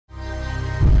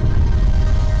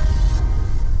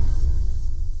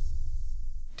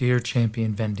Dear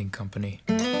Champion Vending Company,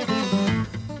 I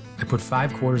put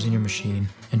 5 quarters in your machine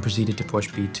and proceeded to push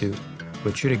B2,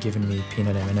 which should have given me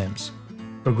peanut M&Ms.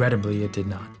 Regrettably, it did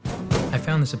not. I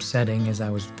found this upsetting as I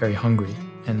was very hungry,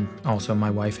 and also my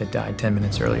wife had died 10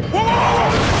 minutes earlier.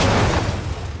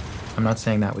 I'm not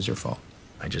saying that was your fault.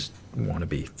 I just want to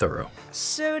be thorough.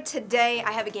 So today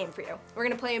I have a game for you. We're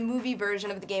gonna play a movie version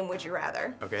of the game Would You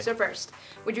Rather. Okay. So first,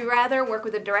 would you rather work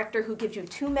with a director who gives you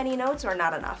too many notes or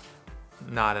not enough?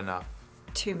 Not enough.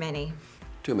 Too many.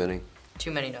 Too many.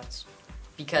 Too many notes.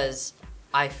 Because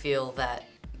I feel that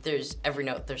every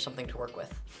note there's something to work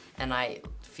with. And I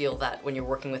feel that when you're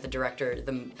working with a director,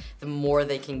 the more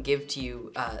they can give to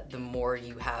you, the more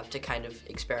you have to kind of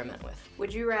experiment with.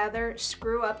 Would you rather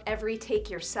screw up every take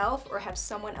yourself or have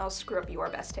someone else screw up your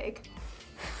best take?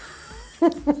 Oh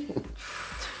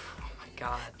my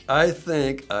God. I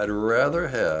think I'd rather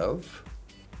have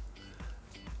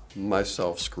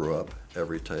myself screw up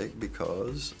every take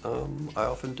because I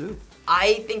often do.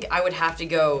 I think I would have to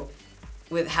go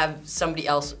with have somebody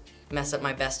else mess up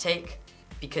my best take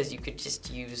because you could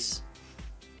just use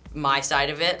my side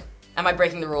of it. Am I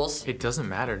breaking the rules? It doesn't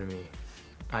matter to me.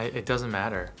 It doesn't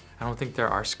matter. I don't think there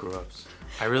are screw-ups.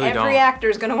 I really don't. Every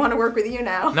actor's gonna want to work with you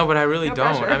now. No, but I really No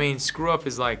don't. pressure. I mean, screw-up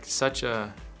is like such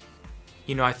a,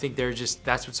 you know, I think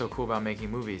that's what's so cool about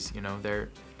making movies, you know,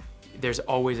 there's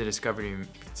always a discovery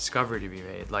to be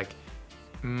made. Like,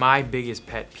 my biggest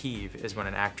pet peeve is when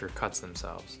an actor cuts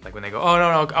themselves. Like when they go, oh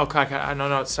no, cut,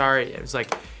 no, sorry. It's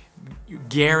like,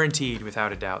 guaranteed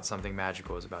without a doubt something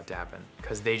magical is about to happen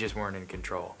because they just weren't in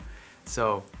control.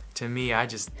 So to me,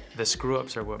 the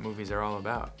screw-ups are what movies are all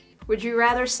about. Would you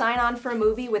rather sign on for a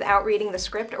movie without reading the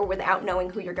script or without knowing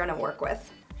who you're gonna work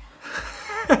with?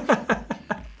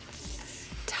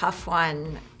 Tough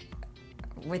one.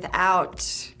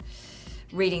 Without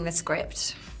reading the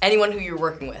script. Anyone who you're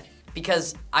working with,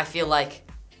 because I feel like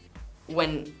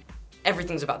when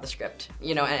everything's about the script,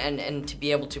 you know, and to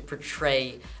be able to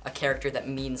portray a character that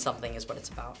means something is what it's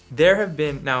about. There have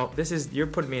been, now you're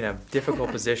putting me in a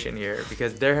difficult position here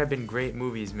because there have been great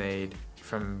movies made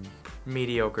from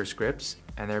mediocre scripts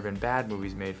and there have been bad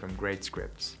movies made from great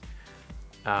scripts.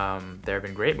 There have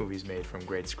been great movies made from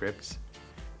great scripts.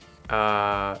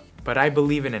 But I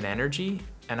believe in an energy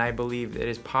and I believe it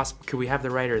is possible. Could we have the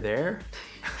writer there?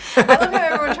 I love how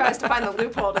everyone tries to find the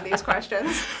loophole to these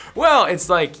questions. Well, it's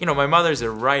like, you know, my mother's a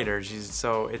writer.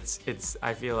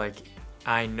 I feel like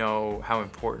I know how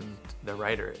important the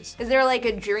writer is. Is there like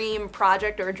a dream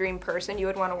project or a dream person you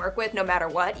would want to work with no matter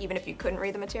what, even if you couldn't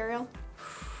read the material?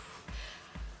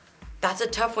 That's a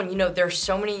tough one. You know, there's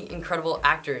so many incredible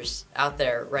actors out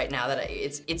there right now that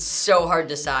it's so hard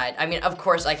to decide. I mean, of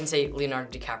course, I can say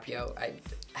Leonardo DiCaprio. I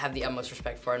have the utmost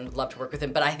respect for and would love to work with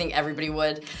him, but I think everybody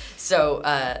would. So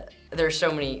there are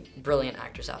so many brilliant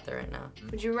actors out there right now.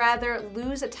 Would you rather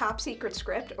lose a top secret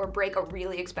script or break a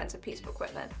really expensive piece of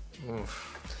equipment?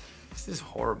 Oof. This is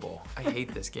horrible. I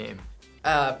hate this game.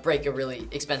 Break a really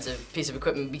expensive piece of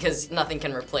equipment because nothing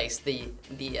can replace the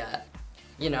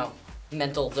you know,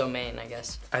 mental domain, I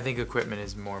guess. I think equipment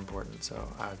is more important, so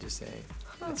I would just say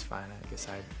that's fine. I guess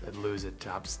I'd lose a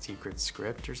top secret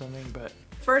script or something, but.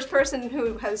 First person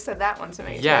who has said that one to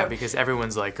me. Yeah, too. because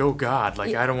everyone's like, oh God,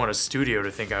 like I don't want a studio to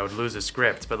think I would lose a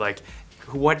script, but like,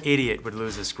 what idiot would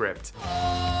lose a script? Do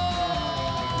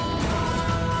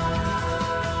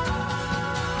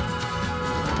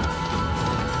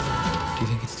you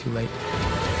think it's too late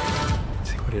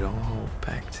to put it all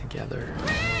back together?